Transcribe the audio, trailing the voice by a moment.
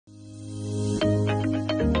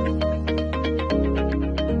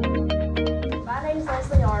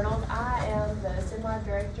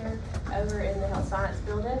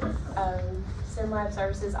building. SimLab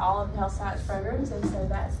services all of the health science programs, and so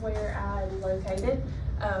that's where I'm located.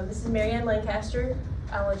 This is Marianne Lancaster.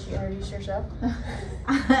 I'll let you introduce yourself.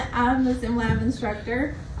 I'm the SimLab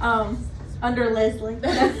instructor under Leslie.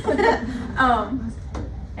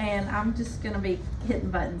 And I'm just going to be hitting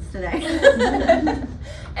buttons today.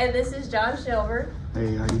 And this is John Shelburne.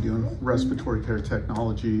 Hey, how you doing? Respiratory Care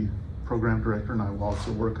Technology Program Director, and I will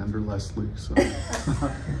also work under Leslie. So. Okay,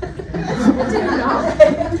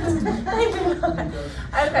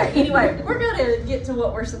 anyway, we're going to get to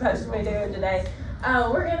what we're supposed to be doing today.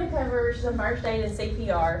 We're going to cover some first aid and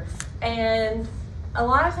CPR. And a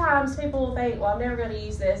lot of times people will think, well, I'm never going to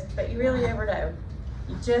use this, but you really never know.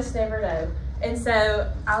 You just never know. And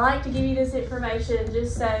so I like to give you this information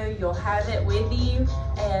just so you'll have it with you,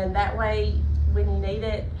 and that way when you need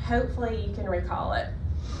it, hopefully you can recall it.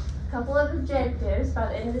 A couple of objectives by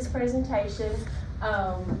the end of this presentation.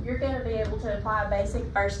 You're going to be able to apply basic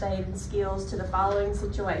first aid and skills to the following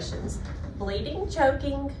situations: bleeding,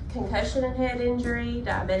 choking, concussion and head injury,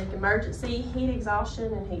 diabetic emergency, heat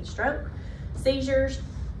exhaustion and heat stroke, seizures,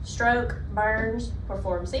 stroke, burns,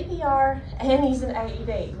 perform CPR, and use an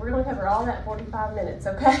AED. We're going to cover all that in 45 minutes,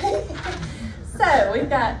 okay? So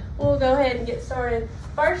we'll go ahead and get started.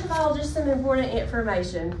 First of all, just some important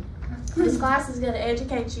information. This class is going to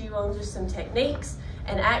educate you on just some techniques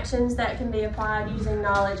and actions that can be applied using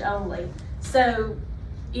knowledge only. So,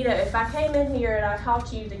 you know, if I came in here and I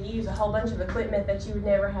taught you to use a whole bunch of equipment that you would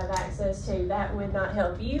never have access to, that would not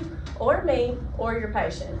help you or me or your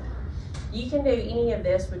patient. You can do any of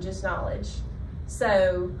this with just knowledge.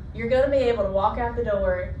 So you're going to be able to walk out the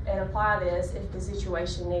door and apply this if the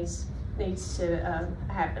situation needs to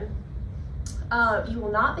happen. You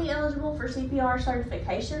will not be eligible for CPR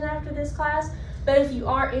certification after this class, but if you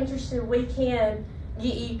are interested, we can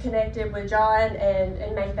get you connected with John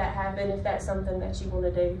and make that happen if that's something that you want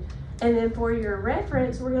to do. And then for your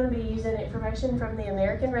reference, we're going to be using information from the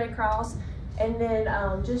American Red Cross. And then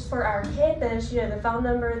just for our campus, you know, the phone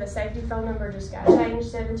number, the safety phone number just got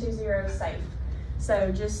changed, 720-SAFE.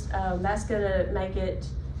 So just that's going to make it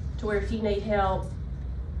to where if you need help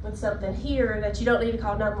with something here that you don't need to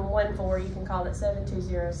call 911 for, you can call that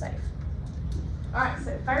 720-SAFE. All right,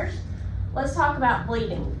 so first, let's talk about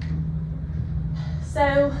bleeding.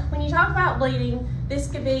 So when you talk about bleeding, this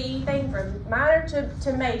could be anything from minor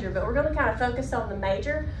to major, but we're going to kind of focus on the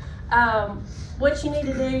major. What you need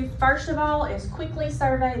to do, first of all, is quickly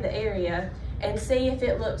survey the area and see if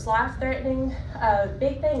it looks life-threatening.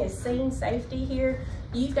 Big thing is scene safety here.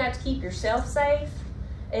 You've got to keep yourself safe.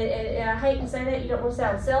 And I hate to say that, you don't want to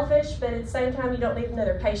sound selfish, but at the same time, you don't need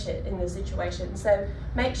another patient in this situation. So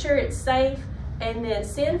make sure it's safe, and then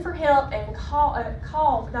send for help and call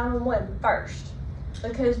 911 first.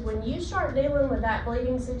 Because when you start dealing with that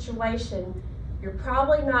bleeding situation, you're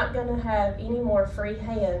probably not going to have any more free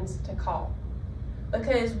hands to call.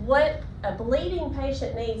 Because what a bleeding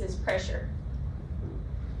patient needs is pressure.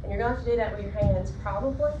 And you're going to have to do that with your hands,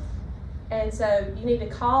 probably. And so you need to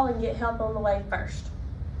call and get help on the way first.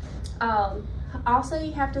 Also,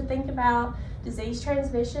 you have to think about disease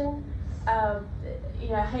transmission. You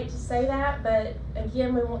know, I hate to say that, but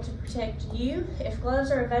again, we want to protect you. If gloves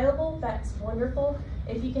are available, that's wonderful.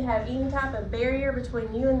 If you can have any type of barrier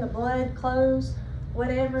between you and the blood, clothes,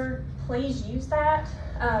 whatever, please use that,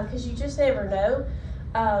 because you just never know.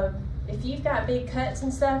 If you've got big cuts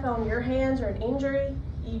and stuff on your hands or an injury,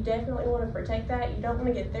 you definitely want to protect that. You don't want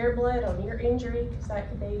to get their blood on your injury, because that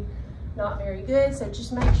could be not very good. So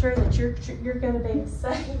just make sure that you're going to be as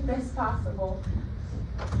safe as possible.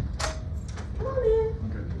 Come on in.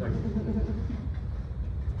 Okay.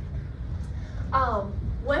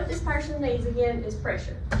 What this person needs, again, is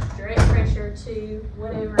pressure. Direct pressure to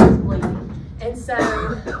whatever is bleeding. And so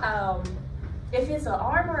if it's an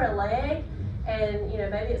arm or a leg, and you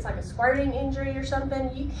know, maybe it's like a squirting injury or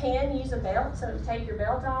something, you can use a belt. So take your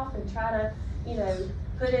belt off and try to, you know,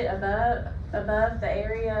 put it above the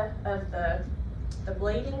area of the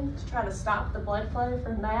bleeding to try to stop the blood flow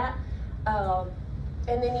from that.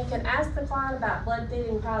 And then you can ask the client about blood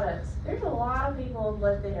thinning products. There's a lot of people on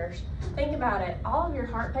blood thinners. Think about it. All of your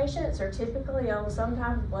heart patients are typically on some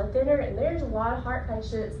type of blood thinner, and there's a lot of heart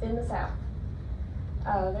patients in the South.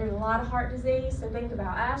 There's a lot of heart disease, so think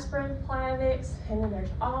about aspirin, Plavix, and then there's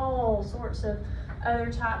all sorts of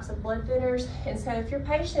other types of blood thinners. And so if your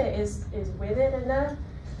patient is with it enough,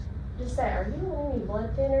 just say, are you on any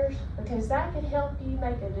blood thinners? Because that could help you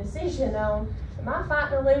make a decision on, am I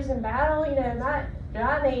fighting a losing battle? You know,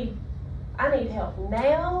 I need help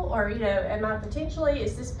now, or you know, am I potentially,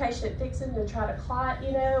 is this patient fixing to try to clot,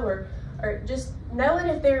 you know, or just knowing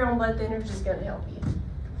if they're on blood thinners is going to help you.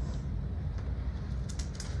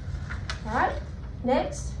 All right,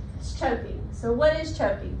 next is choking. So what is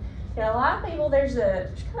choking? You know, a lot of people, there's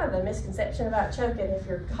kind of a misconception about choking. If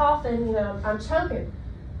you're coughing, you know, I'm choking.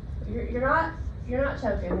 You're not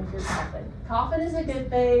choking if you're coughing. Coughing is a good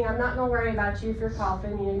thing. I'm not gonna worry about you if you're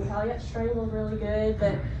coughing. You know, you probably got strangled really good,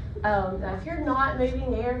 but if you're not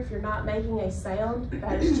moving air, if you're not making a sound,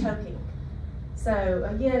 that is choking. So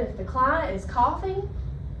again, if the client is coughing,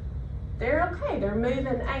 they're okay, they're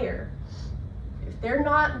moving air. If they're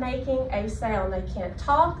not making a sound, they can't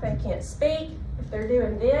talk, they can't speak. If they're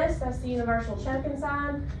doing this, that's the universal choking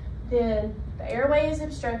sign, then the airway is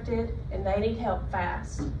obstructed and they need help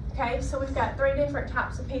fast. Okay, so we've got 3 different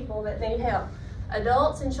types of people that need help.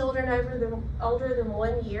 Adults and children older than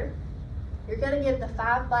 1 year. You're gonna get the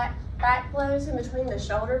 5 back blows in between the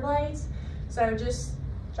shoulder blades. So just,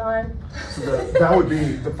 John. So that would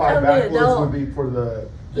be, the 5 back blows would be for the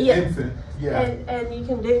infant. Yeah. And you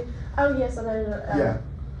can do, oh yes, I know. Yeah.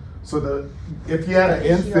 So if you had an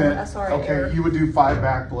infant, okay, you would do 5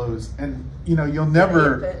 back blows, and you know you'll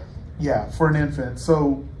never, for an infant.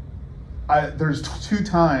 So there's 2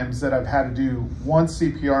 times that I've had to do 1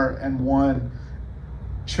 CPR and 1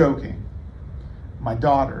 choking. My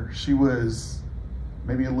daughter, she was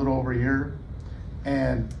maybe a little over a year,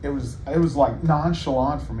 and it was like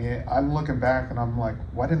nonchalant for me. I'm looking back and I'm like,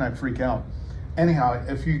 why didn't I freak out? Anyhow,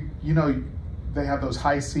 if you know. They have those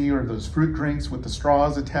high C or those fruit drinks with the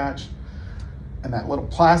straws attached and that little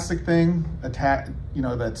plastic thing attached, you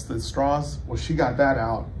know, that's the straws. Well, she got that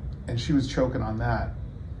out and she was choking on that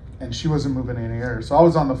and she wasn't moving any air. So I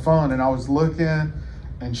was on the phone and I was looking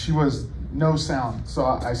and she was no sound. So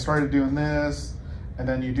I started doing this, and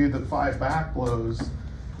then you do the 5 back blows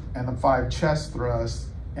and the 5 chest thrusts,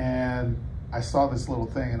 and I saw this little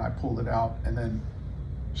thing and I pulled it out, and then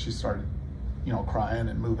she started, you know, crying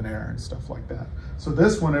and moving air and stuff like that. So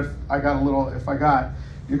this one, you're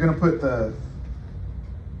gonna put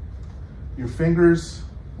your fingers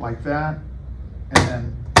like that, and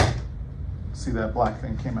then see that black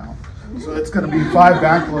thing came out. So it's gonna be 5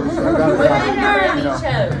 back blows. So I got it out, you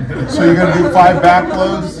know. So you're gonna do 5 back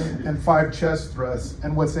blows and 5 chest thrusts.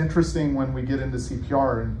 And what's interesting when we get into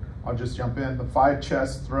CPR, and I'll just jump in, the 5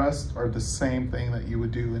 chest thrusts are the same thing that you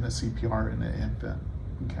would do in a CPR in an infant.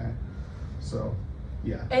 Okay. So,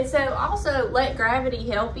 yeah. And so also let gravity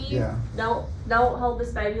help you. Yeah. Don't hold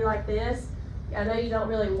this baby like this. I know you don't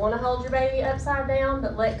really want to hold your baby upside down,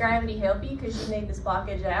 but let gravity help you because you need this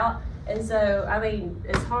blockage out. And so, I mean,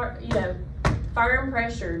 it's hard, you know, firm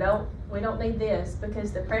pressure. We don't need this,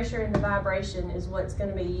 because the pressure and the vibration is what's going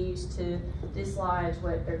to be used to dislodge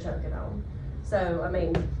what they're choking on. So, I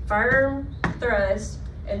mean, firm thrust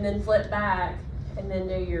and then flip back and then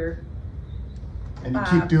do your And you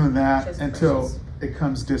keep doing that until it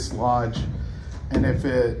comes dislodged. And if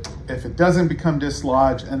it doesn't become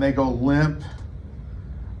dislodged and they go limp,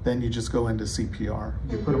 then you just go into CPR.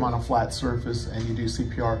 You put them on a flat surface and you do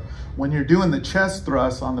CPR. When you're doing the chest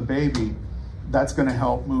thrust on the baby, that's gonna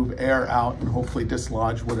help move air out and hopefully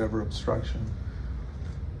dislodge whatever obstruction.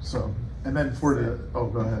 So, and then go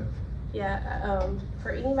ahead. Yeah, for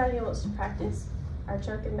anybody who wants to practice our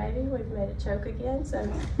choking baby, we've made it choke again, so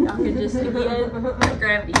y'all can just again let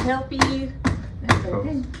gravity help you.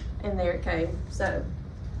 And there it came. So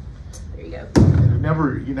there you go.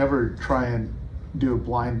 And you never try and do a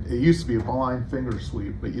blind. It used to be a blind finger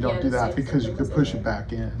sweep, but you don't do that because you could push it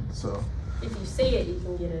back in. So if you see it, you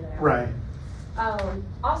can get it out. Right.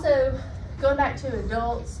 Also, going back to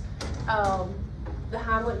adults, the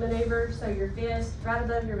Heimlich maneuver. So your fist right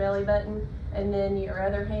above your belly button, and then your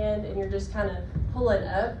other hand, and you're just kind of pulling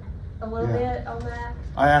up a little bit on that.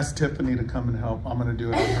 I asked Tiffany to come and help. I'm gonna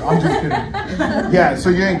do it on her. I'm just kidding. Yeah, so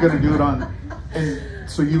you ain't gonna do it on, and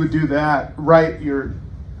so you would do that, right, you'd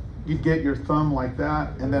get your thumb like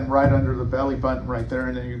that, and then right under the belly button right there,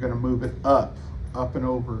 and then you're gonna move it up and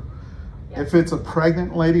over. Yep. If it's a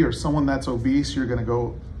pregnant lady or someone that's obese, you're gonna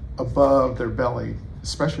go above their belly,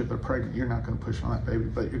 especially if they're pregnant. You're not gonna push on that baby,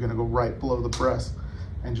 but you're gonna go right below the breast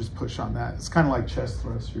and just push on that. It's kind of like chest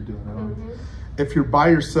thrust you're doing it on. If you're by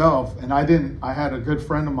yourself, and I had a good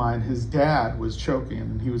friend of mine, his dad was choking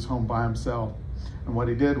and he was home by himself. And what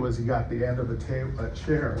he did was he got the end of a chair,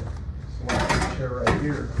 chair right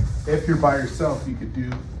here. If you're by yourself, you could do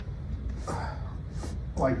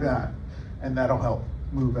like that, and that'll help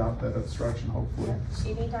move out that obstruction, hopefully.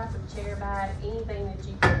 Any type of chair back, anything that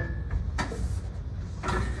you can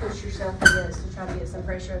push yourself against to try to get some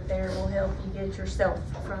pressure up there will help you get yourself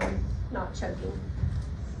from not choking.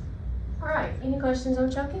 All right, any questions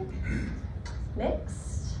on choking?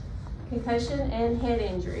 Next. concussion and head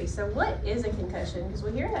injury. So what is a concussion? Because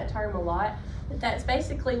we hear that term a lot, but that's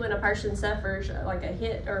basically when a person suffers like a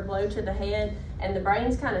hit or a blow to the head and the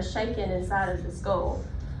brain's kind of shaken inside of the skull.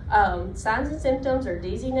 Signs and symptoms are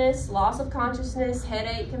dizziness, loss of consciousness,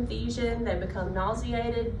 headache, confusion. They become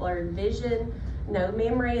nauseated, blurred vision, no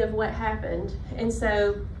memory of what happened. And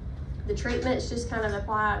so the treatments just kind of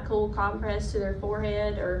apply a cool compress to their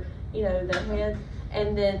forehead or, you know, their head,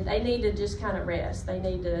 and then they need to just kind of rest. They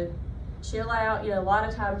need to chill out. You know, a lot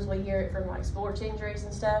of times we hear it from like sports injuries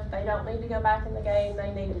and stuff. They don't need to go back in the game.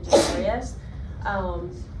 They need to just rest.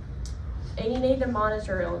 And you need to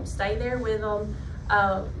monitor them. Stay there with them.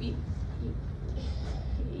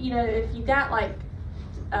 You know, if you've got like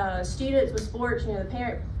students with sports, you know, the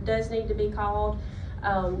parent does need to be called.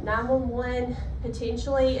 911,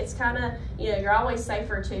 potentially, it's kind of, you know, you're always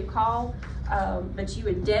safer to call, but you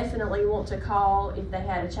would definitely want to call if they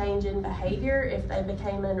had a change in behavior, if they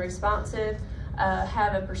became unresponsive,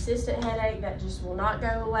 have a persistent headache that just will not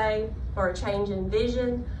go away, or a change in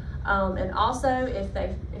vision. And also if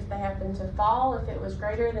they happen to fall, if it was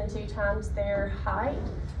greater than 2 times their height,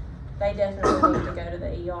 they definitely need to go to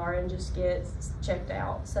the ER and just get checked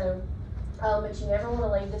out. So, but you never want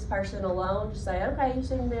to leave this person alone. Just say, okay, you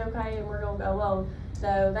seem to be okay, and we're gonna go alone.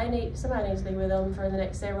 So somebody needs to be with them for the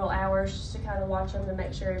next several hours just to kind of watch them and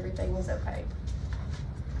make sure everything is okay.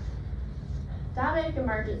 Diabetic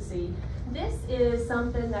emergency. This is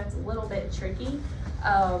something that's a little bit tricky.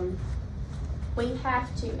 We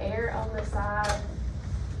have to err on the side.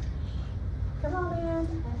 Come on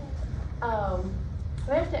in.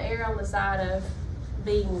 We have to err on the side of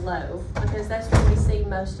being low because that's what we see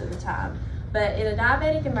most of the time. But in a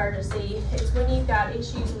diabetic emergency, it's when you've got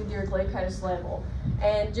issues with your glucose level.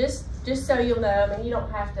 And just so you'll know, I mean, you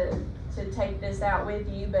don't have to take this out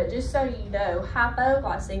with you, but just so you know,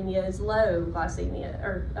 hypoglycemia is low glycemia,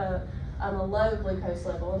 or a low glucose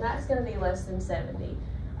level, and that's going to be less than 70.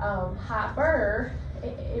 Hyper,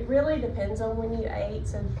 it really depends on when you ate,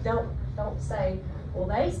 so don't say, well,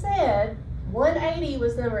 they said 180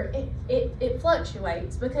 was the number. It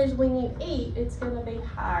fluctuates because when you eat, it's going to be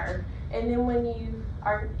higher, and then when you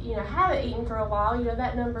are, you know, haven't eaten for a while, you know,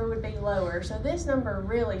 that number would be lower. So this number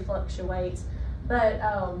really fluctuates, but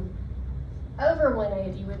over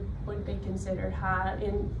 180 would be considered high,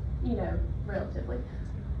 in, you know, relatively.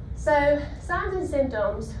 So signs and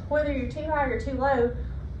symptoms, whether you're too high or too low,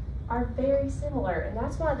 are very similar, and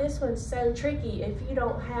that's why this one's so tricky if you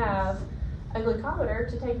don't have a glucometer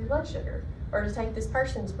to take your blood sugar, or to take this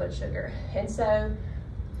person's blood sugar. And so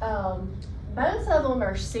both of them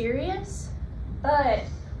are serious, but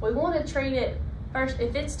we want to treat it first.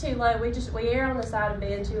 If it's too low, we err on the side of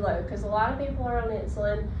being too low, because a lot of people are on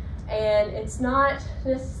insulin, and it's not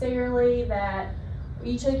necessarily that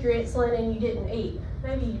you took your insulin and you didn't eat.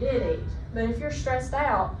 Maybe you did eat, but if you're stressed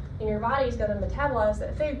out, and your body's going to metabolize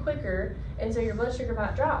that food quicker, and so your blood sugar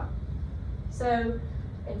might drop. So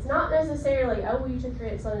it's not necessarily, oh, you took your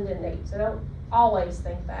insulin and didn't eat. So don't always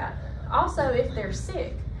think that. Also, if they're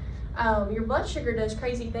sick, your blood sugar does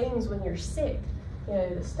crazy things when you're sick. You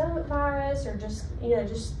know, the stomach virus, or just, you know,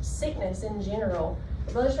 just sickness in general.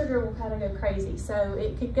 The blood sugar will kind of go crazy. So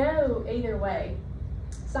it could go either way.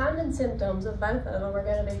 Signs and symptoms of both of them are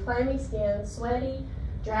going to be clammy skin, sweaty,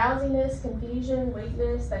 drowsiness, confusion,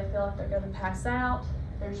 weakness. They feel like they're going to pass out.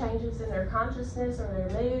 There are changes in their consciousness or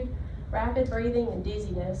their mood, rapid breathing, and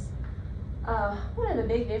dizziness. One of the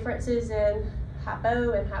big differences in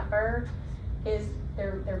hypo and hyper is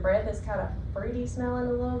their breath is kind of fruity smelling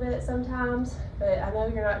a little bit sometimes, but I know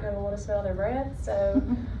you're not going to want to smell their breath, so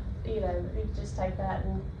you know, you just take that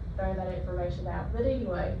and throw that information out. But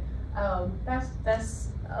anyway, that's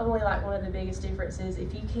only like one of the biggest differences.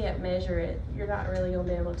 If you can't measure it, you're not really going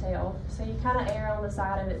to be able to tell. So you kind of err on the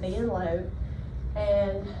side of it being low,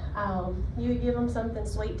 and you give them something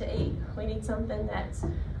sweet to eat. We need something that's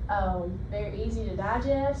very easy to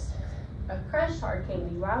digest. A crushed hard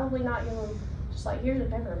candy. Why would we not give them just like, here's a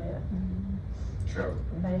peppermint? Choke.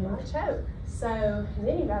 They might choke. So, and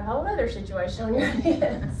then you got a whole other situation on your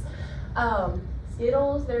hands.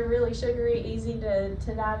 Skittles, they're really sugary, easy to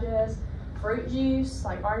digest. Fruit juice,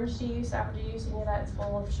 like orange juice, apple juice, any of that's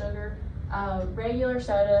full of sugar. Regular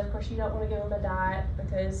soda, of course you don't want to give them a diet,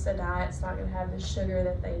 because a diet's not going to have the sugar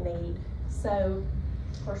that they need. So,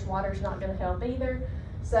 of course, water's not going to help either.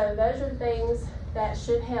 So those are the things that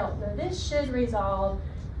should help. Now this should resolve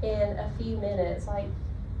in a few minutes, like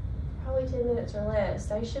probably 10 minutes or less.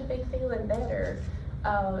 They should be feeling better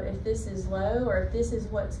if this is low, or if this is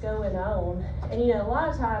what's going on. And you know, a lot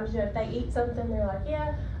of times, you know, if they eat something, they're like,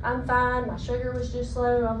 yeah, I'm fine, my sugar was just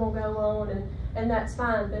low, I'm gonna go on, and that's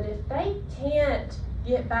fine. But if they can't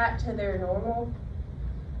get back to their normal,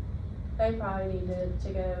 they probably need to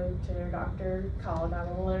go to their doctor, call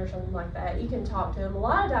 911 or something like that. You can talk to them. A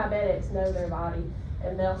lot of diabetics know their body,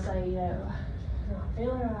 and they'll say, you know, I'm not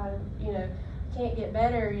feeling right, you know, can't get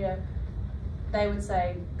better, you know. They would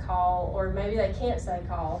say call, or maybe they can't say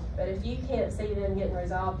call, but if you can't see them getting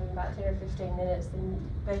resolved in about 10 or 15 minutes,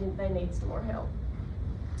 then they need some more help.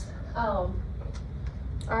 All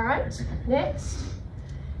right, next,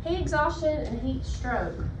 heat exhaustion and heat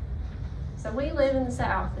stroke. So we live in the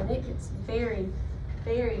South, and it gets very,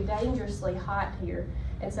 very dangerously hot here.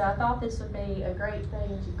 And so I thought this would be a great thing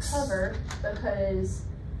to cover, because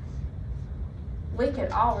we could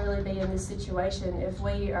all really be in this situation if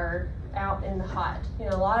we are out in the hot. You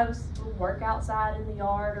know, a lot of us work outside in the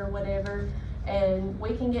yard or whatever, and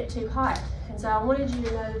we can get too hot. And so I wanted you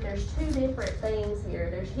to know that there's two different things here.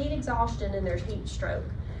 There's heat exhaustion and there's heat stroke,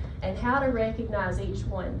 and how to recognize each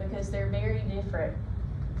one, because they're very different.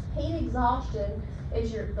 Heat exhaustion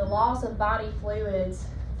is the loss of body fluids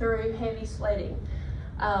through heavy sweating.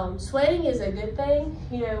 Sweating is a good thing.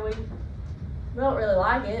 You know, we don't really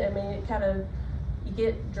like it. I mean, it kind of, you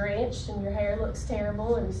get drenched and your hair looks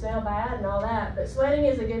terrible and you smell bad and all that, but sweating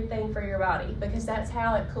is a good thing for your body, because that's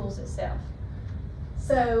how it cools itself.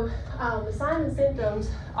 So the signs and symptoms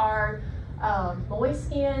are moist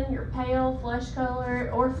skin, you're pale, flush colored,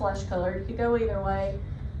 or flush colored, you could go either way,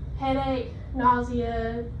 headache,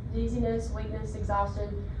 nausea, dizziness, weakness, exhausted.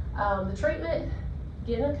 The treatment,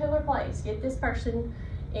 get in a cooler place. Get this person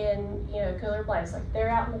in, you know, a cooler place. Like if they're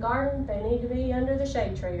out in the garden, they need to be under the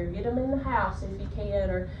shade tree, or get them in the house if you can,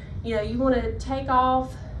 or, you know, you want to take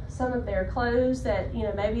off some of their clothes that, you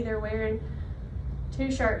know, maybe they're wearing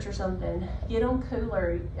 2 shirts or something. Get them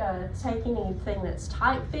cooler. Take anything that's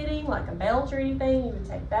tight fitting, like a belt or anything, you would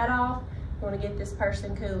take that off. You want to get this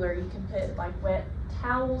person cooler. You can put like wet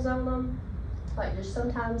towels on them. Like just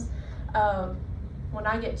sometimes when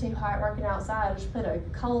I get too hot working outside, I just put a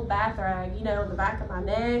cold bath rag, you know, on the back of my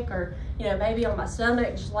neck, or, you know, maybe on my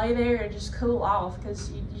stomach, just lay there and just cool off, because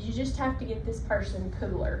you just have to get this person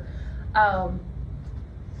cooler.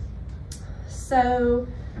 So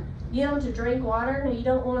get them to drink water. Now, you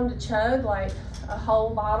don't want them to chug like a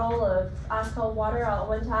whole bottle of ice cold water all at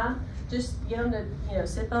one time. Just get them to, you know,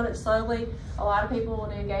 sip on it slowly. A lot of people will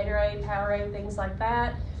do Gatorade, Powerade, things like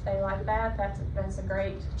that. If they like that, that's a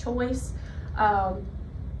great choice.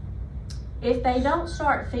 If they don't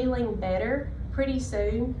start feeling better pretty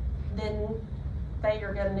soon, then they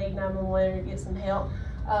are going to need 911 or get some help.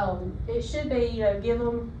 It should be, you know, give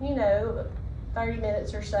them, you know, 30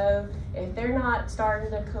 minutes or so. If they're not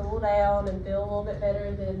starting to cool down and feel a little bit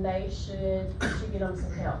better, then you should get them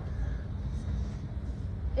some help.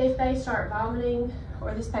 If they start vomiting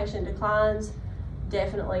or this patient declines,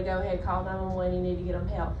 definitely go ahead, call 911. You need to get them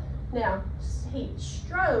help. Now, heat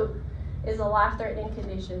stroke is a life-threatening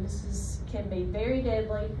condition. This can be very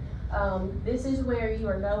deadly. This is where you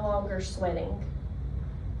are no longer sweating.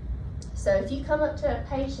 So if you come up to a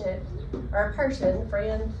patient or a person,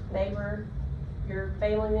 friend, neighbor, your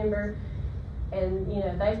family member, and, you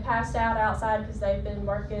know, they've passed out outside because they've been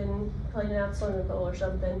working, cleaning out the swimming pool or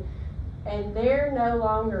something, and they're no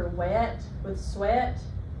longer wet with sweat,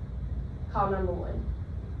 call 911.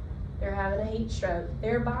 They're having a heat stroke.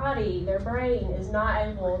 Their body, their brain is not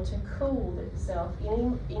able to cool itself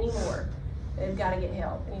anymore. They've got to get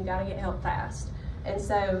help, and you've got to get help fast. And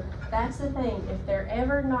so that's the thing. If they're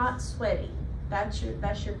ever not sweaty, that's your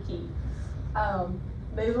key.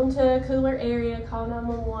 Move them to a cooler area, call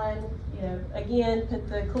 911. You know, again, put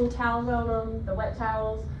the cool towels on them, the wet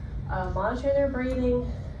towels. Monitor their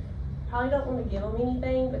breathing. Probably don't want to give them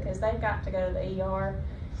anything because they've got to go to the ER.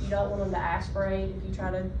 You don't want them to aspirate if you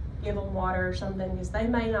try to give them water or something, because they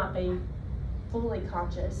may not be fully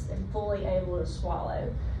conscious and fully able to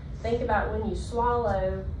swallow. Think about when you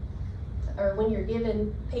swallow, or when you're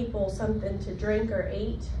giving people something to drink or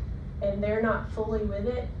eat and they're not fully with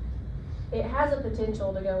it, it has a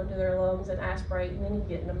potential to go into their lungs and aspirate, and then you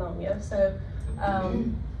get pneumonia. So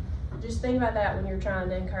just think about that when you're trying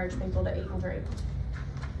to encourage people to eat and drink.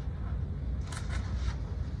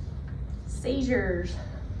 Seizures.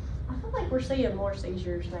 I feel like we're seeing more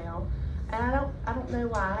seizures now, and I don't know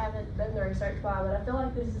why. I haven't done the research why, but I feel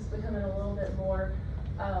like this is becoming a little bit more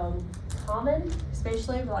common,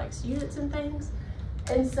 especially for like students and things.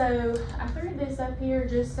 And so I threw this up here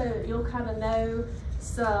just so that you'll kind of know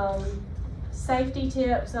some safety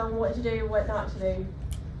tips on what to do, what not to do.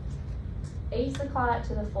 Ease the client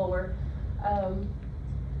to the floor,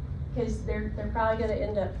 because they're probably going to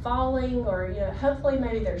end up falling, or, you know, hopefully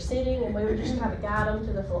maybe they're sitting, and we would just kind of guide them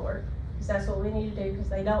to the floor. because that's what we need to do, because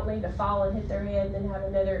they don't need to fall and hit their head and then have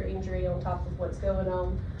another injury on top of what's going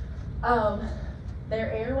on.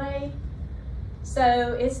 Their airway,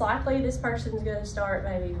 so it's likely this person's going to start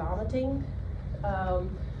maybe vomiting.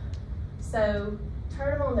 So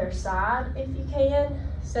turn them on their side if you can,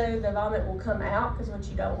 so the vomit will come out, because what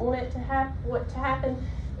you don't want it to happen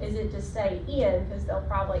is it to stay in, because they'll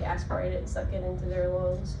probably aspirate it and suck it into their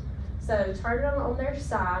lungs. So turn them on their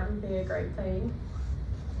side would be a great thing.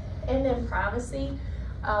 And then privacy.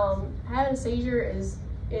 Having a seizure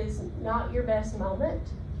is not your best moment,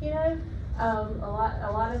 you know.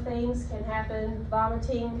 A lot of things can happen.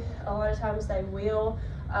 Vomiting, a lot of times they will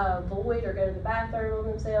void or go to the bathroom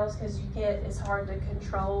on themselves, because it's hard to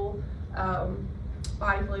control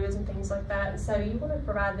body fluids and things like that. So you want to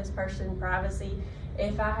provide this person privacy.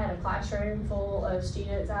 If I had a classroom full of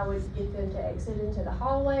students, I would get them to exit into the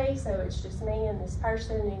hallway, so it's just me and this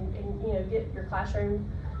person, and you know, get your classroom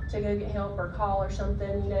to go get help or call or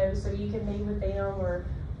something, you know, so you can meet with them, or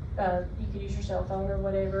you could use your cell phone or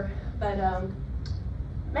whatever. But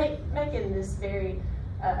making this very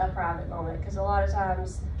a private moment, because a lot of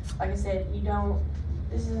times, like I said,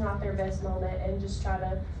 this is not their best moment, and just try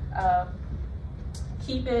to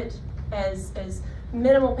keep it as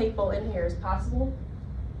minimal people in here as possible.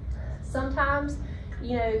 Sometimes,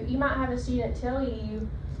 you know, you might have a student tell you,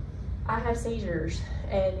 I have seizures,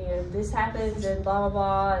 and you know, this happens and blah, blah,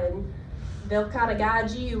 blah, and they'll kind of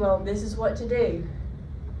guide you on this is what to do.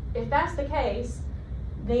 If that's the case,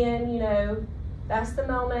 then, you know, that's the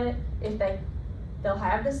moment. If they'll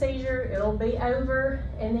have the seizure, it'll be over,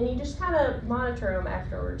 and then you just kind of monitor them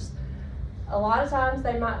afterwards. A lot of times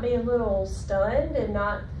they might be a little stunned and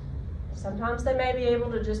sometimes they may be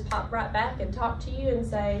able to just pop right back and talk to you and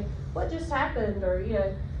say, what just happened? Or, you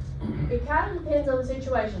know, it kind of depends on the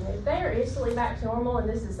situation. If they are instantly back to normal and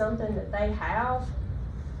this is something that they have,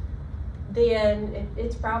 then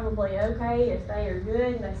it's probably okay. If they are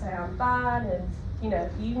good and they say, I'm fine, and you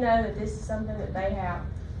know that this is something that they have.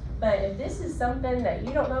 But if this is something that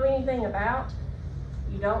you don't know anything about,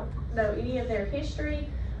 you don't know any of their history,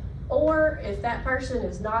 or if that person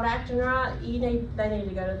is not acting right, they need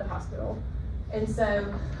to go to the hospital. And so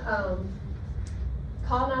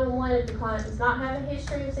call 911 if the client does not have a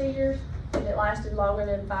history of seizures, if it lasted longer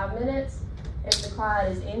than 5 minutes. If the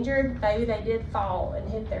client is injured, maybe they did fall and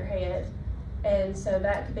hit their head. And so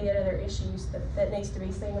that could be another issue that needs to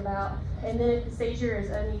be seen about. And then if the seizure is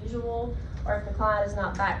unusual, or if the client is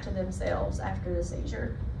not back to themselves after the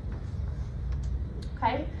seizure.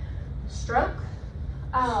 Okay, stroke.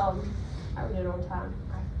 Are we doing on time?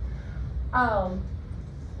 Okay.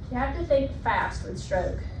 You have to think fast with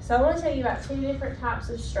stroke. So I want to tell you about 2 different types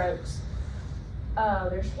of strokes.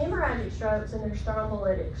 There's hemorrhagic strokes and there's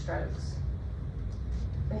thrombolytic strokes.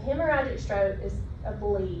 The hemorrhagic stroke is a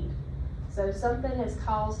bleed. So something has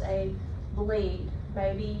caused a bleed.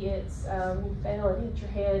 Maybe it's you fell and hit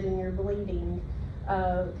your head and you're bleeding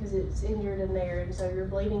because it's injured in there, and so you're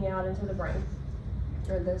bleeding out into the brain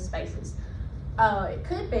or the spaces. It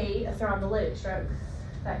could be a thrombolytic stroke.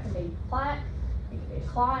 That can be plaque, it can be a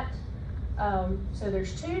clot. So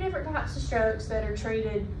there's 2 different types of strokes that are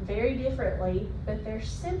treated very differently, but their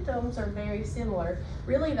symptoms are very similar.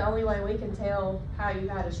 Really, the only way we can tell how you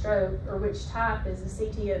had a stroke or which type is the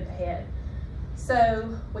CT of the head.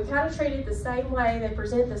 So we kind of treat it the same way. They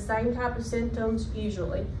present the same type of symptoms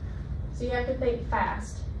usually. So you have to think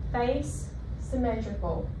fast. Face,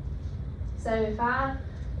 symmetrical. So if I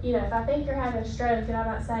think you're having a stroke and I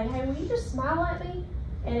might say, hey, will you just smile at me?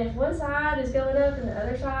 And if one side is going up and the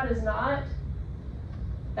other side is not,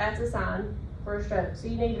 that's a sign for a stroke. So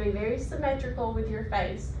you need to be very symmetrical with your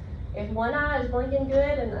face. If one eye is blinking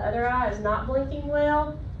good and the other eye is not blinking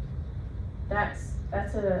well, that's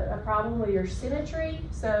a problem with your symmetry,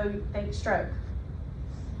 so think stroke.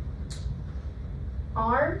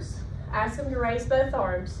 Arms, ask them to raise both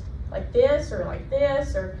arms, like this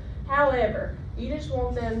or however. You just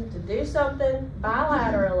want them to do something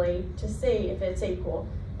bilaterally to see if it's equal.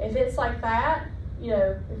 If it's like that,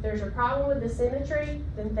 if there's a problem with the symmetry,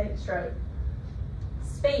 then think stroke.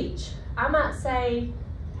 Speech, I might say,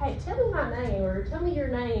 hey, tell me my name, or tell me your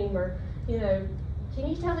name, or, can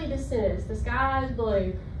you tell me this sentence? The sky is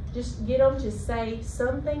blue. Just get them to say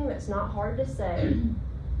something that's not hard to say.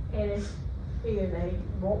 And if either they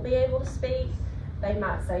won't be able to speak, they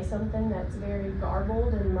might say something that's very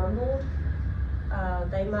garbled and mumbled.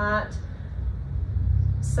 They might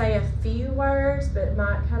say a few words, but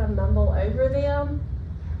might kind of mumble over them.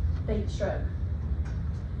 Think stroke.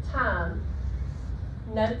 Time.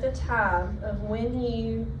 Note the time of when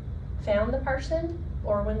you found the person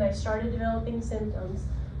or when they started developing symptoms,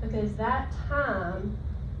 because that time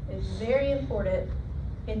is very important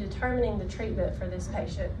in determining the treatment for this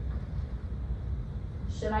patient.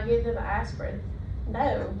 Should I give them aspirin?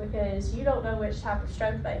 No, because you don't know which type of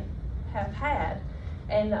stroke they have had.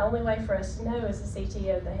 And the only way for us to know is a CT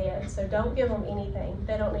of the head. So don't give them anything.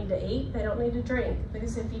 They don't need to eat, they don't need to drink.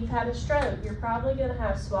 Because if you've had a stroke, you're probably gonna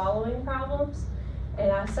have swallowing problems.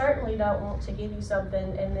 And I certainly don't want to give you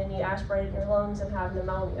something and then you aspirate in your lungs and have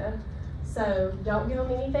pneumonia. So don't give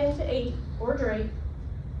them anything to eat or drink.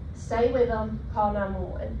 Stay with them, call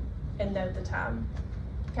 911, and note the time.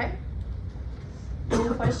 Okay? Any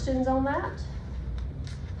questions on that?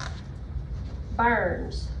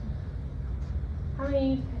 Burns. How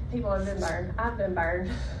many people have been burned? I've been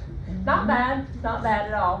burned. Not bad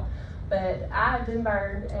at all, but I've been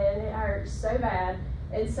burned and it hurts so bad.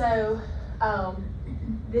 And so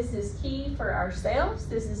this is key for ourselves.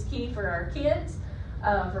 This is key for our kids,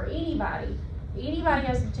 for anybody. Anybody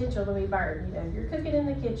has the potential to be burned. You know, if you're cooking in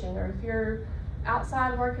the kitchen or if you're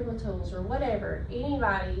outside working with tools or whatever,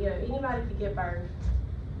 anybody could get burned.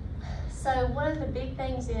 So one of the big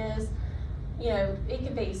things is, it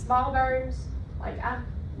could be small burns. Like I've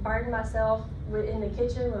burned myself in the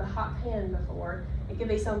kitchen with a hot pan before. It could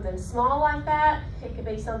be something small like that. It could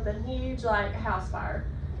be something huge like a house fire.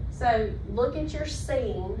 So look at your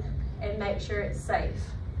scene and make sure it's safe.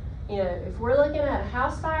 If we're looking at a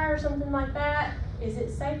house fire or something like that, is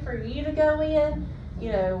it safe for you to go in?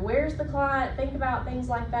 Where's the client? Think about things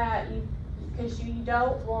like that because you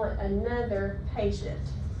don't want another patient.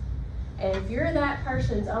 And if you're that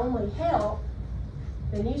person's only help,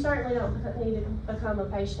 then you certainly don't need to become a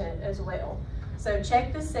patient as well. So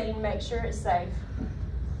check the scene, make sure it's safe.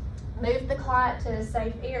 Move the client to a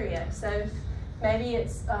safe area. So if maybe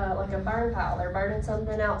it's like a burn pile, they're burning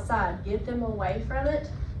something outside, get them away from it.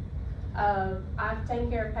 I've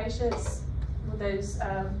taken care of patients with those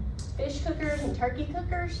fish cookers and turkey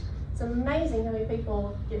cookers. It's amazing how many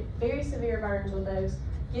people get very severe burns with those.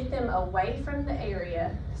 Get them away from the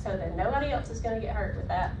area so that nobody else is going to get hurt with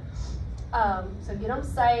that. So get them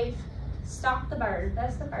safe, stop the burn.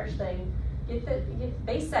 That's the first thing.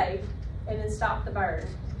 Be safe and then stop the burn.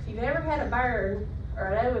 If you've ever had a burn, or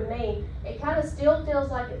I know with me, it kind of still feels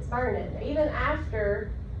like it's burning, even after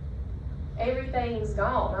everything's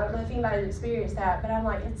gone. I don't know if anybody's experienced that, but I'm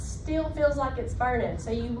like, it still feels like it's burning.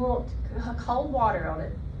 So you want cold water on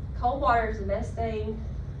it. Cold water is the best thing,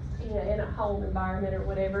 in a home environment or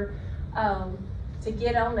whatever, to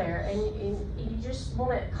get on there. And you just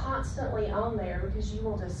want it constantly on there because you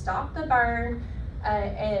want to stop the burn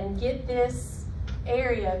and get this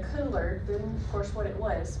area cooler than, of course, what it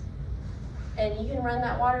was. And you can run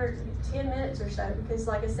that water 10 minutes or so because,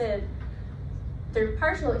 like I said, through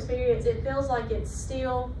personal experience, it feels like it's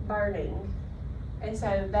still burning. And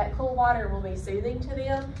so that cool water will be soothing to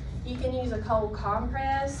them. You can use a cold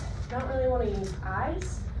compress. You don't really want to use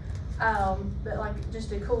ice, but like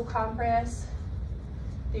just a cool compress.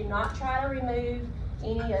 Do not try to remove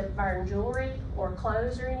any of burned jewelry or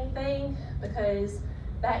clothes or anything because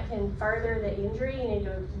that can further the injury. You need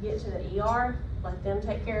to get to the ER, let them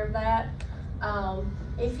take care of that.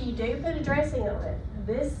 If you do put a dressing on it,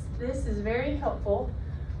 this is very helpful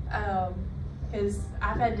because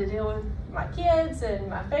I've had to deal with my kids and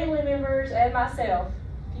my family members and myself.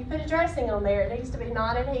 If you put a dressing on there, it needs to be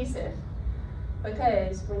non-adhesive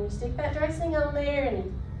because when you stick that dressing on there and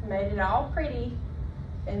you made it all pretty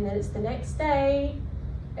and then it's the next day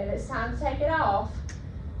and it's time to take it off,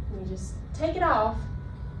 and you just take it off,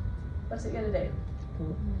 what's it gonna do?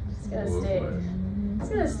 It's gonna stick. It's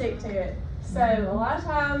gonna stick to it. So a lot of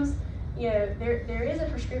times, there is a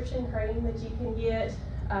prescription cream that you can get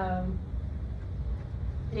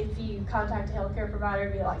if you contact a healthcare provider,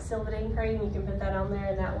 it'd be like Silvadene cream. You can put that on there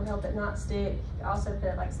and that will help it not stick. You can also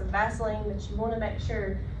put like some Vaseline, but you want to make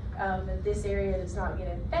sure that this area does not get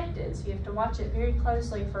infected. So you have to watch it very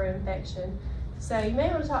closely for infection. So you may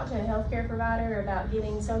want to talk to a healthcare provider about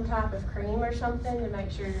getting some type of cream or something to make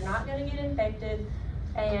sure you're not going to get infected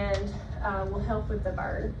and will help with the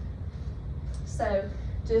burn. So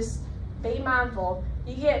just be mindful.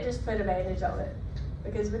 You can't just put a bandage on it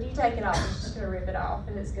because when you take it off, it's just going to rip it off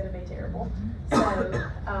and it's going to be terrible.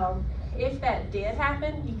 So if that did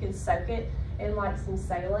happen, you can soak it in like some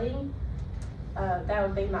saline. That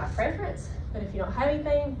would be my preference. But if you don't have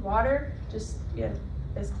anything, water, just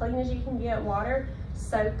as clean as you can get water,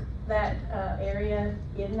 soak that area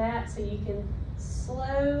in that so you can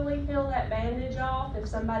slowly peel that bandage off if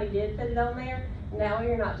somebody did put it on there. Now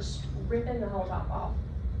you're not just ripping the whole top off.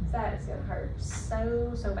 That's gonna hurt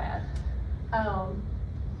so bad.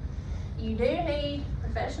 You do need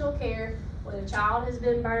professional care when a child has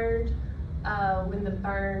been burned When the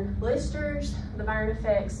burn blisters, the burn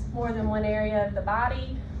affects more than one area of the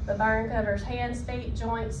body. The burn covers hands, feet,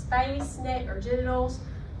 joints, face, neck, or genitals.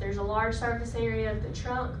 There's a large surface area of the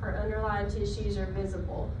trunk or underlying tissues are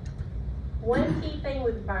visible. One key thing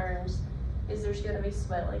with burns is there's going to be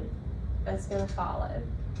swelling that's going to follow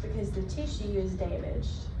because the tissue is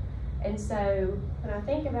damaged. And so when I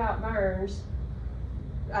think about burns,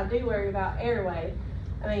 I do worry about airway.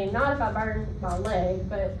 I mean, not if I burn my leg,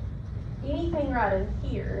 but anything right in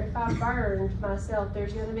here. If I burned myself,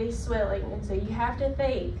 there's going to be swelling. And so you have to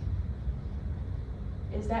think,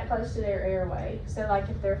 is that close to their airway? So like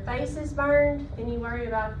if their face is burned and you worry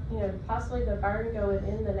about, possibly the burn going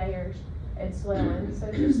in the nares and swelling.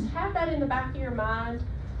 So just have that in the back of your mind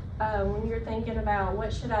when you're thinking about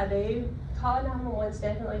what should I do. Calling 911 is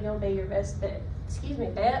definitely going to be your best bet.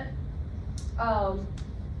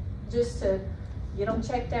 Just to get them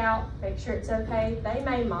checked out, make sure it's okay. They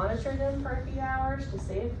may monitor them for a few hours to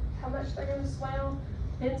see how much they're going to swell.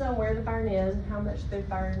 Depends on where the burn is and how much they've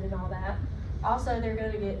burned and all that. Also, they're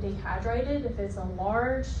going to get dehydrated. If it's a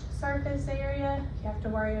large surface area, you have to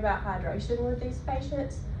worry about hydration with these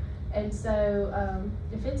patients. And so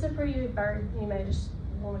if it's a pretty big burn, you may just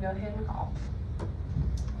want to go ahead and call.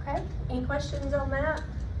 Okay, any questions on that?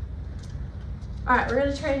 All right, we're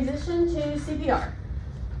going to transition to CPR.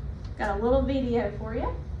 Got a little video for you.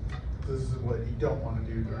 This is what you don't want to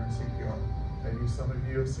do during CPR. Maybe some of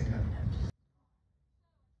you have seen it.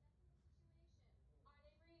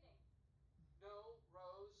 No,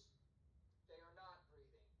 Rose, they are not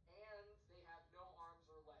breathing. And they have no arms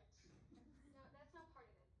or legs. No, that's not part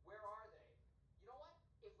of it. Where are they? You know what?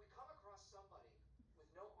 If we come across somebody with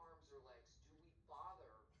no arms or legs, do we bother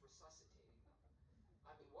resuscitating them?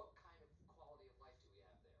 I mean, what kind of quality of life do we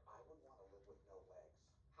have there? I would want to live with no legs.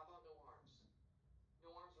 How about no arms?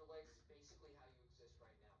 No arms or legs is basically how you exist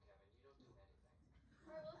right now, Kevin. You don't do anything.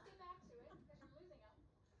 All right, well, let's get back to it, because you're losing them.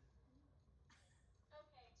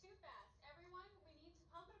 Okay, too fast. Everyone, we need to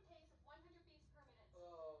pump at a pace of 100 beats per minute.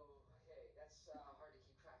 Oh, okay. That's hard to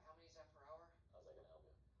keep track. How many is that per hour? How's that going to help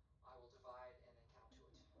you? I will divide and then count to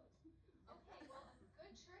it. Okay, well, a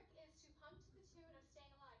good trick is to pump to the tune of Staying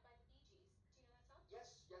Alive by the Bee Gees. Do you know that song? Yes,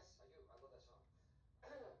 I do. I love that song.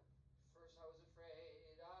 First I was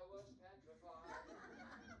afraid, I was petrified.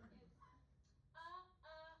 It's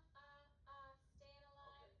staying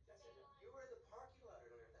alive, Okay, that's staying it. alive. You were in the parking lot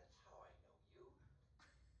earlier. That's how I know you.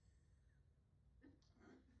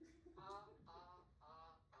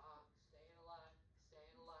 Staying alive, staying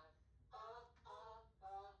alive.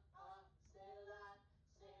 Staying alive,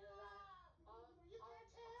 staying alive. You can't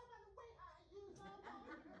tell by the way I use my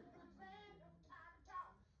voice. It's random time to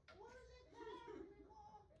talk. What is it that we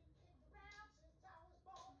call been kicked around since I was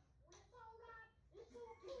born? When it's alright, it's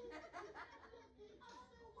okay. You have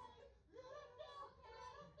to look the other way. Let it go,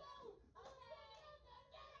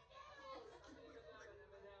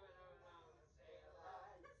 let it go. Staying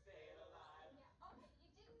alive, staying alive. Yeah, okay,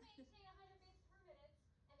 you didn't maintain 100 beats per minute,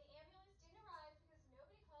 and the ambulance didn't arrive because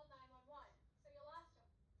nobody called 911. So you lost him.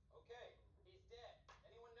 Okay, he's dead.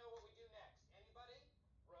 Anyone know what we do next? Anybody?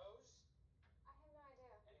 Rose? I have no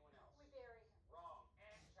idea. Anyone else? We bury him. Wrong.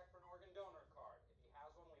 And check for an organ donor card. If he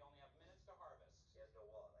has one, we only have minutes to harvest. He has no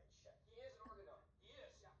wallet. I checked. He is an organ donor. He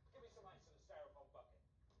is? Yeah. Give me some ice in a styrofoam bucket.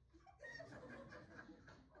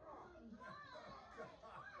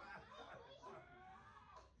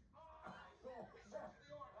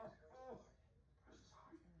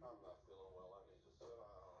 I'm not feeling well. I need to sit down.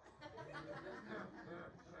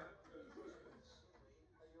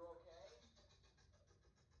 Are you okay?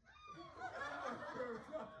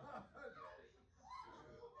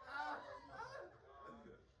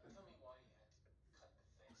 Tell me why you had to cut the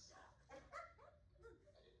face off. I didn't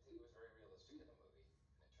think it was very realistic in the movie,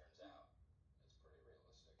 and it turns out it's pretty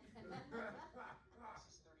realistic. This is $3,500.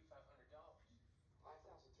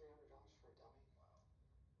 $5,300 for a dummy?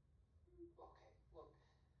 Wow. Okay, look,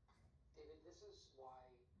 David, this is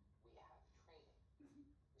why we have training. We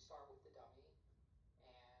start with the dummy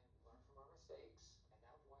and learn from our mistakes, and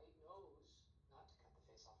now Dwight knows not to cut the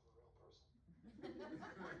face off of a real person.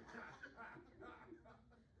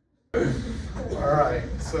 All right,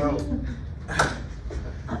 so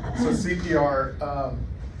CPR.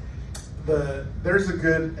 There's a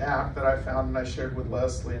good app that I found and I shared with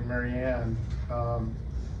Leslie and Marianne.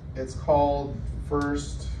 It's called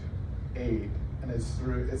First Aid, and it's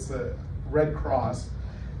a Red Cross,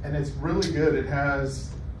 and it's really good. It has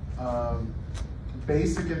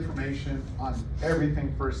basic information on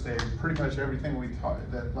everything first aid, pretty much everything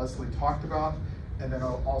that Leslie talked about, and then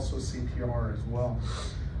also CPR as well.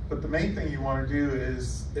 But the main thing you want to do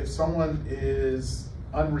is if someone is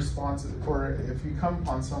unresponsive, or if you come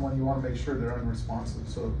upon someone, you want to make sure they're unresponsive.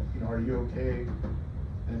 So, you know, are you okay?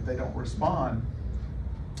 And if they don't respond,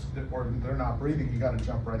 or they're not breathing, you got to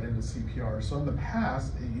jump right into CPR. So in the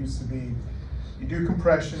past, it used to be, you do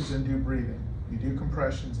compressions and do breathing. You do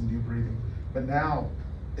compressions and do breathing. But now,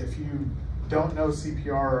 if you don't know CPR,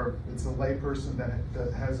 or it's a layperson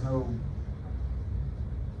that has no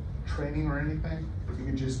training or anything, you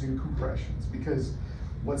can just do compressions, because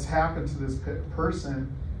what's happened to this person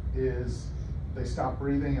is they stop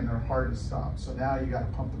breathing and their heart has stopped. So now you got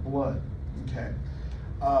to pump the blood, okay?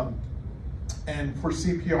 And for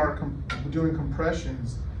CPR, doing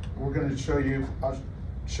compressions, we're going to show you, I'll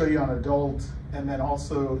show you on adult, and then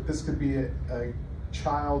also this could be a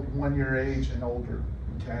child 1 year age and older,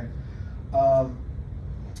 okay?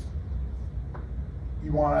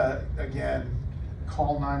 You want to, again,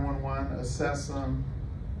 call 911, assess them,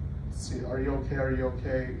 see, are you okay, are you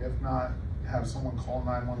okay? If not, have someone call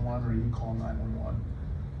 911 or you call 911.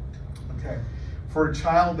 Okay, for a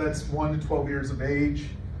child that's 1 to 12 years of age,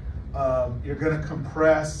 you're gonna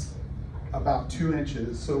compress about 2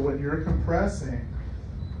 inches. So when you're compressing,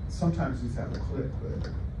 sometimes these have a click, but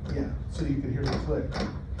yeah, so you can hear the click.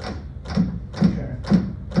 Okay.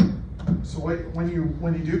 So when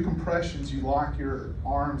you do compressions, you lock your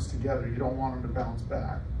arms together. You don't want them to bounce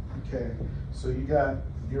back. Okay. So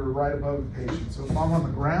you're right above the patient. So if I'm on the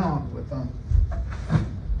ground with them,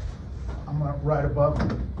 I'm right above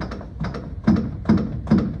them.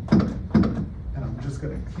 And I'm just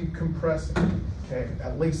gonna keep compressing. Okay.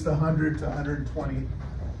 At least 100 to 120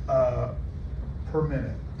 per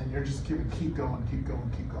minute. And you're just keep going, keep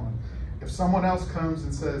going, keep going. If someone else comes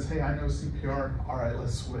and says, hey, I know CPR, all right,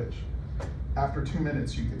 let's switch. After 2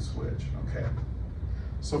 minutes, you can switch, okay?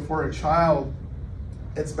 So for a child,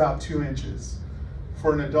 it's about 2 inches.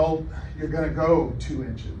 For an adult, you're gonna go 2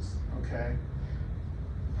 inches, okay?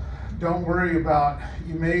 Don't worry about,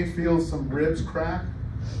 you may feel some ribs crack.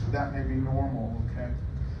 That may be normal, okay?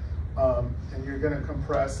 And you're gonna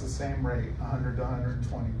compress the same rate, 100 to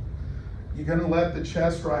 120. You're gonna let the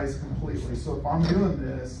chest rise completely. So if I'm doing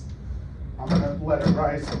this, I'm gonna let it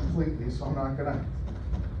rise completely. So I'm not gonna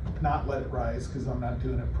not let it rise because I'm not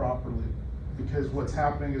doing it properly. Because what's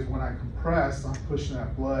happening is when I compress, I'm pushing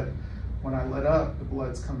that blood. When I let up, the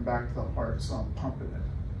blood's coming back to the heart, so I'm pumping it,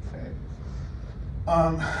 okay?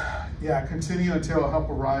 Yeah, continue until help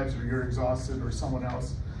arrives or you're exhausted or someone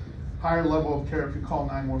else. Higher level of care, if you call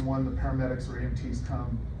 911, the paramedics or EMTs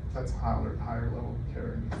come, that's a higher level of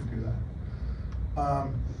care, and you can do that.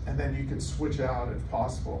 And then you can switch out if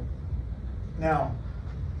possible. Now,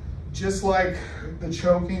 just like the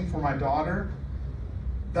choking for my daughter,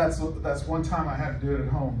 that's one time I had to do it at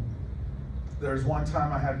home. There's one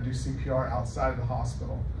time I had to do CPR outside the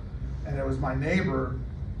hospital. And it was my neighbor,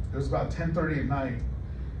 it was about 10:30 at night,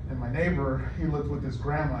 and my neighbor, he lived with his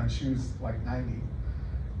grandma, and she was like 90.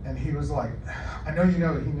 And he was like, I know you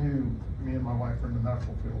know, he knew me and my wife were in the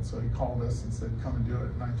medical field, so he called us and said, come and do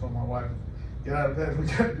it. And I told my wife, get out of bed, we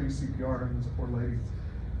gotta do CPR on this poor lady.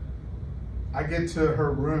 I get to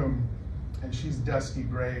her room, and she's dusky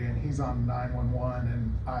gray, and he's on 911,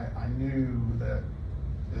 and I knew that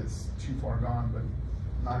it's too far gone,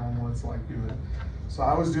 but 911's like, do it. So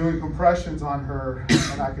I was doing compressions on her,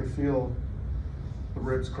 and I could feel the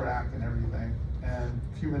ribs crack and everything. And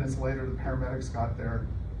a few minutes later, the paramedics got there,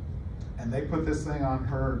 and they put this thing on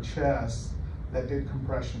her chest that did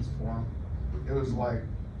compressions for him. It was like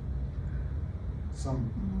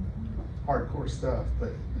some hardcore stuff,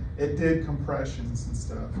 but it did compressions and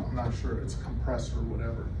stuff. I'm not sure, it's a compressor or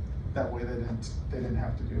whatever. That way they didn't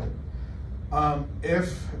have to do it.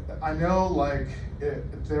 If I know, like,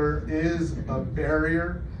 if there is a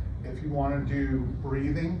barrier, if you want to do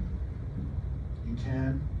breathing, you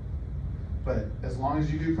can. But as long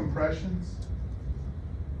as you do compressions,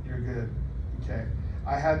 you're good, okay?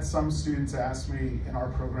 I had some students ask me in our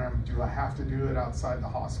program, do I have to do it outside the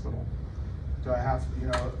hospital? Do I have to, you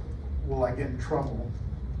know, will I get in trouble?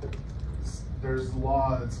 There's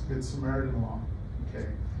law, it's Good Samaritan law, okay?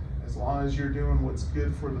 As long as you're doing what's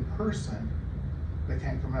good for the person, they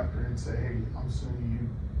can't come after and say, hey, I'm assuming you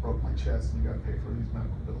broke my chest and you gotta pay for these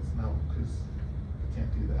medical bills. No, because you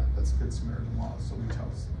can't do that. That's Good Samaritan law, so we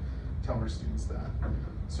tell our students that.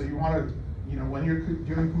 So you wanna, you know, when you're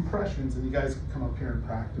doing compressions, and you guys can come up here and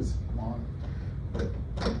practice if you want, but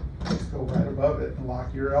just go right above it and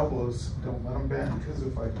lock your elbows. Don't let them bend, because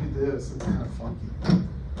if I do this, it's kind of funky.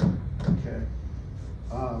 Okay.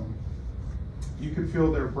 You can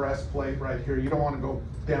feel their breastplate right here. You don't want to go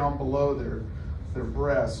down below their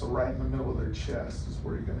breast, so right in the middle of their chest is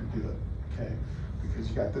where you're going to do it. Okay. because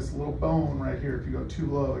you got this little bone right here. If you go too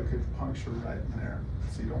low, it could puncture right in there.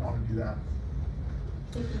 So you don't want to do that.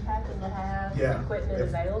 If you happen to have equipment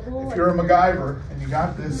available. If you're a MacGyver and you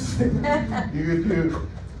got this, you could do,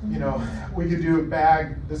 you know, we could do a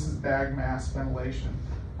bag. This is bag mask ventilation.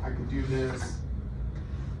 I could do this,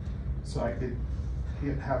 so I could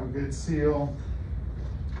have a good seal.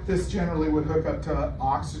 This generally would hook up to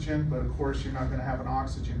oxygen, but of course you're not going to have an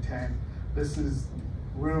oxygen tank. This is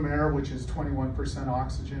room air, which is 21%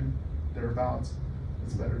 oxygen, thereabouts.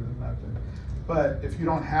 It's better than nothing. But if you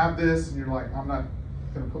don't have this and you're like, I'm not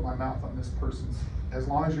going to put my mouth on this person's, as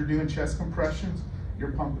long as you're doing chest compressions,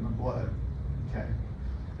 you're pumping the blood, okay?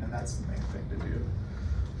 And that's the main thing to do.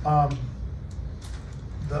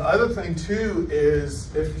 The other thing too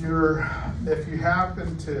is if you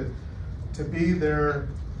happen to be there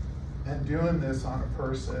and doing this on a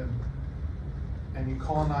person and you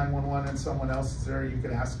call 911 and someone else is there, you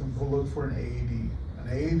can ask them to look for an AED. An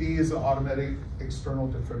AED is an automatic external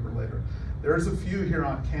defibrillator. There's a few here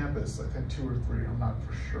on campus, I think 2 or 3, I'm not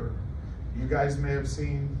for sure. You guys may have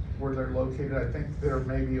seen where they're located. I think there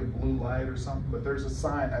may be a blue light or something, but there's a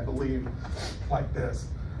sign, I believe, like this.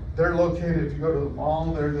 They're located, if you go to the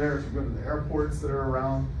mall, they're there. If you go to the airports that are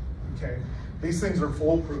around, okay? These things are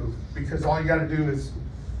foolproof because all you gotta do is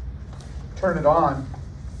turn it on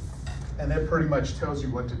and it pretty much tells you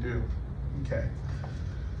what to do, okay?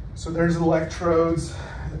 So there's electrodes,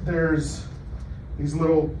 there's these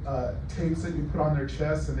little tapes that you put on their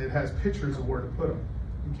chest and it has pictures of where to put them,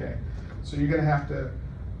 okay? So you're gonna have to,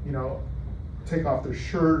 you know, take off their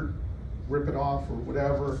shirt, rip it off or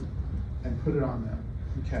whatever, and put it on them,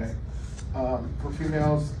 okay? For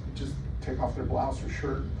females, just take off their blouse or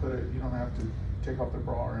shirt and put it, you don't have to take off their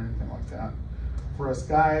bra or anything like that. For us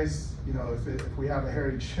guys, you know, if we have a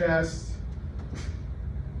hairy chest,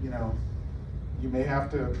 you know, you may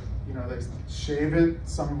have to, you know, they shave it.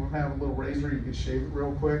 Some of them have a little razor, you can shave it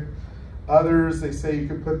real quick. Others, they say you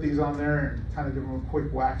could put these on there and kind of give them a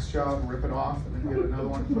quick wax job and rip it off and then get another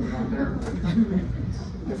one and put it on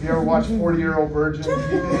there. If you ever watch 40-Year-Old Virgin,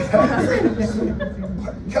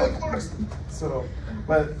 Kelly Clarkson. So,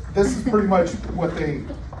 but this is pretty much what they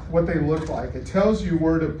look like. It tells you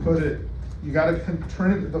where to put it. You got to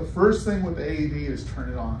turn it. The first thing with the AED is turn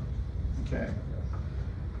it on. Okay.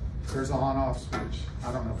 There's an on-off switch.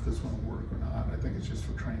 I don't know if this one will work or not. I think it's just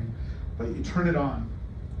for training. But you turn it on,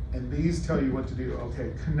 and these tell you what to do.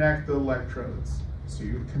 Okay, connect the electrodes. So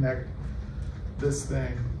you connect this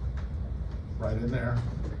thing right in there,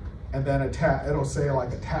 and then it'll say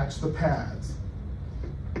like attach the pads.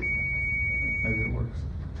 Maybe it works.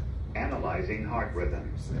 Analyzing heart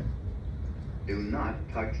rhythm. See? Do not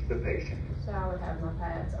touch the patient. So I would have my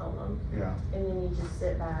pads on them. Yeah. And then you just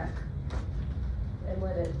sit back and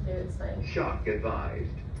let it do its thing. Shock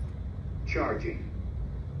advised. Charging.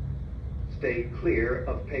 Stay clear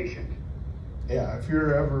of patient. Yeah, if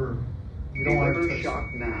you're ever, you don't want to Deliver touch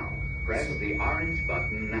shock now. Press the orange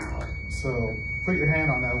button now. So put your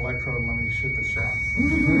hand on that electrode and let me shoot the shot.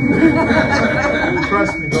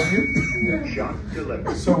 Trust me, don't you? Shock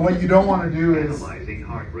delivered. So what you don't want to do is, Analyzing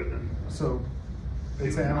heart rhythm. so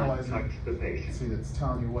it's Do not analyzing. touch the patient. See, it's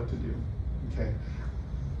telling you what to do. Okay.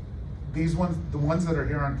 These ones, the ones that are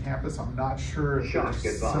here on campus, I'm not sure if Shock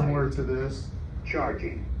they're advised. similar to this.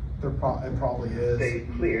 Charging. It probably is. Stay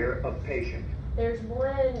clear of patient. There's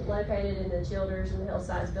one located in the Childers and the Health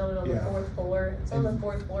Science Building on the 4th floor. It's on the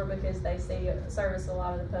 4th floor because they service a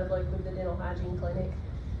lot of the public with the dental hygiene clinic.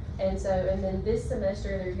 And then this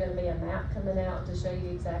semester there's going to be a map coming out to show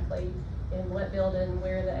you exactly in what building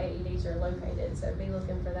where the AEDs are located. So be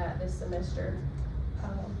looking for that this semester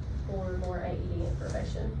for more AED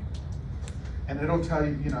information. And it'll tell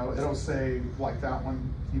you, you know, it'll say like that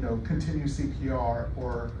one, you know, continue CPR,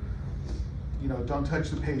 or, you know, don't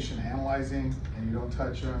touch the patient, analyzing, and you don't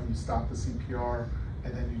touch them, you stop the CPR,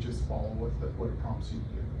 and then you just follow what it prompts you to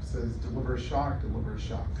do. It says deliver a shock,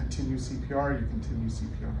 continue CPR, you continue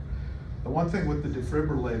CPR. The one thing with the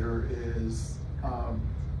defibrillator is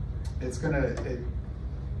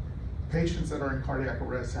patients that are in cardiac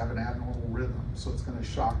arrest have an abnormal rhythm, so it's gonna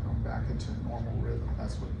shock them back into normal rhythm.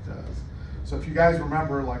 That's what it does. So if you guys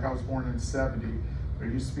remember, like I was born in '70, there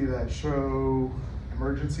used to be that show,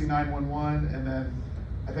 Emergency 911, and then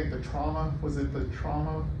I think the trauma, was it the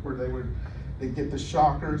trauma where they'd get the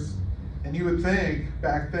shockers? And you would think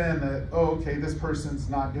back then that, oh, okay, this person's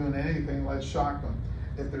not doing anything, let's shock them.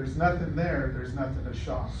 If there's nothing there, there's nothing to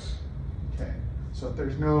shock. Okay, so if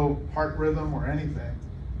there's no heart rhythm or anything,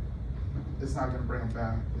 it's not gonna bring them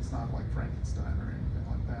back. It's not like Frankenstein or anything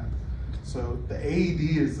like that. So the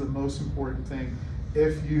AED is the most important thing.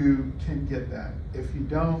 if you can get that. If you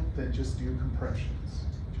don't, then just do compressions.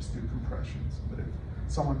 Just do compressions. But if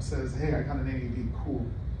someone says, hey, I got an AED, cool,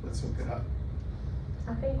 let's hook it up.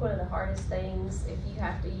 I think one of the hardest things if you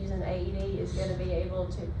have to use an AED is going to be able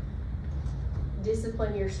to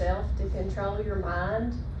discipline yourself to control your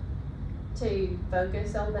mind, to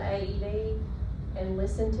focus on the AED and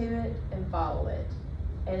listen to it and follow it.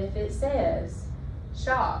 And if it says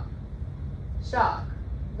shock, shock,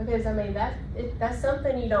 because I mean that's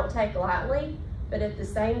something you don't take lightly, but at the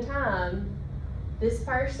same time, this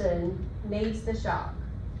person needs the shock.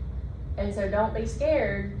 And so don't be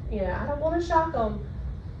scared, you know, I don't want to shock them.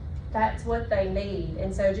 That's what they need.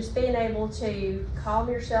 And so just being able to calm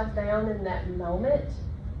yourself down in that moment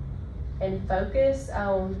and focus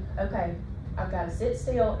on, okay, I've got to sit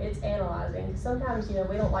still, it's analyzing. Sometimes, you know,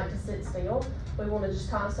 we don't like to sit still. We want to just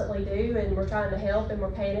constantly do, and we're trying to help and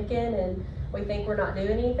we're panicking and we think we're not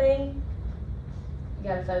doing anything. You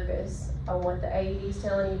got to focus on what the AED is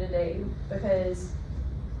telling you to do, because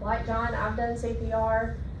like John, I've done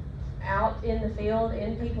CPR out in the field,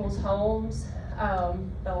 in people's homes.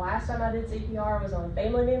 The last time I did CPR was on a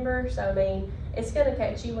family member, so I mean, it's going to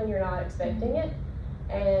catch you when you're not expecting it.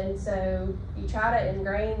 And so you try to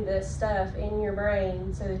ingrain this stuff in your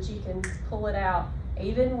brain so that you can pull it out,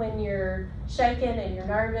 even when you're shaking and you're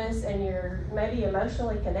nervous and you're maybe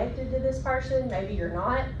emotionally connected to this person, maybe you're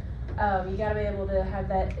not. You got to be able to have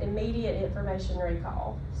that immediate information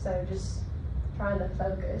recall. So just trying to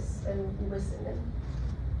focus and listen.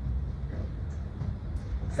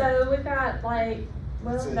 So we've got like,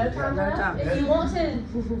 well, no time left. If you want to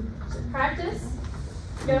practice,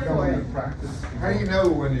 go for it. How do you know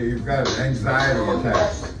when you've got an anxiety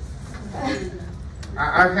attack?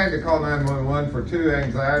 I've had to call 911 for 2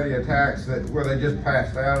 anxiety attacks where they just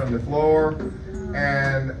passed out on the floor.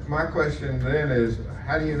 And my question then is,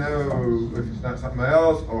 how do you know if it's not something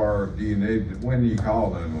else, or do you need, when do you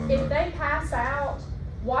call 911? If they pass out,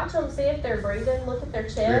 watch them, see if they're breathing, look at their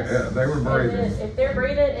chest. Yeah, they were breathing. And then if they're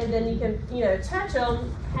breathing, and then you can, you know, touch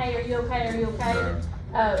them. Hey, are you okay? Are you okay?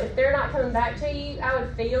 If they're not coming back to you, I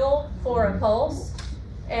would feel for a pulse.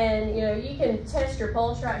 And, you know, you can test your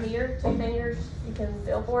pulse right here, 2 fingers, you can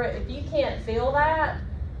feel for it. If you can't feel that,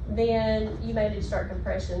 then you may need to start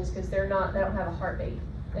compressions, because they don't have a heartbeat.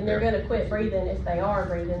 And they're going to quit breathing if they are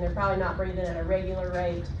breathing. They're probably not breathing at a regular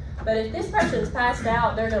rate. But if this person's passed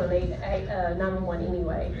out, they're going to need 911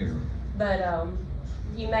 anyway. But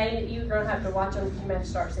you're going to have to watch them. You may have to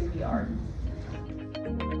start CPR.